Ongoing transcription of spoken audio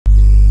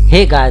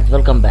Hey guys,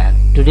 welcome back.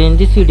 Today in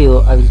this video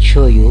I will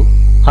show you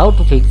how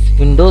to fix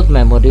Windows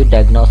memory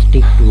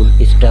diagnostic tool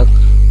stuck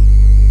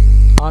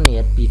on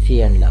your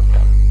PC and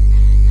laptop.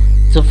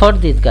 So for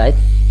this guys,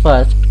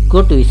 first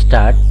go to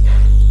start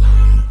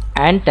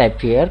and type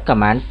here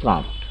command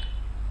prompt.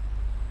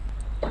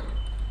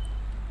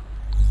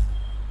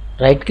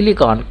 Right click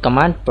on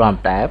command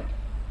prompt app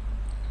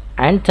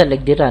and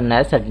select the run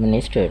as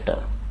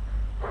administrator.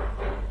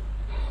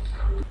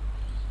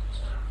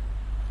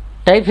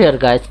 Type here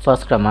guys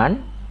first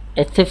command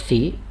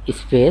sfc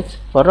space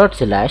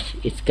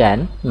 /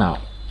 scan now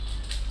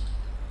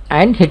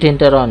and hit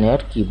enter on your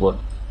keyboard.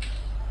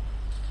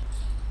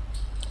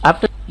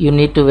 After you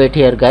need to wait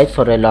here guys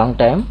for a long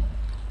time.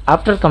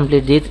 After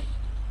complete this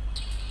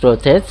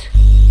process,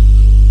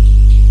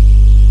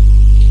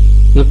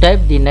 you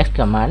type the next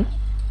command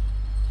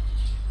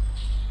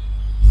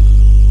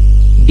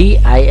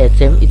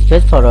dism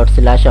space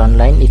 /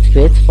 online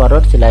space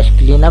 /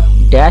 cleanup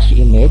dash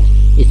image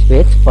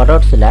space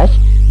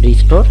 /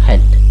 restore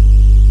health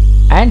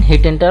and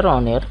hit enter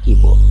on your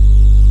keyboard.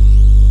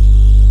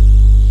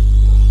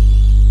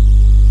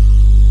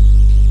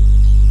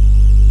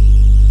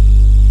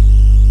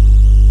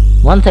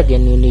 Once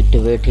again you need to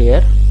wait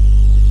here.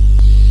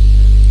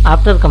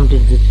 After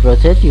complete this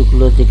process, you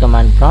close the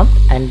command prompt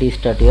and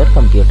restart your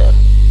computer.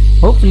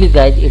 Hopefully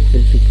guys it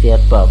will fix your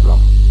problem.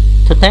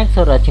 So thanks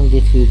for watching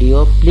this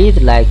video.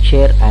 Please like,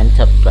 share and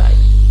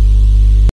subscribe.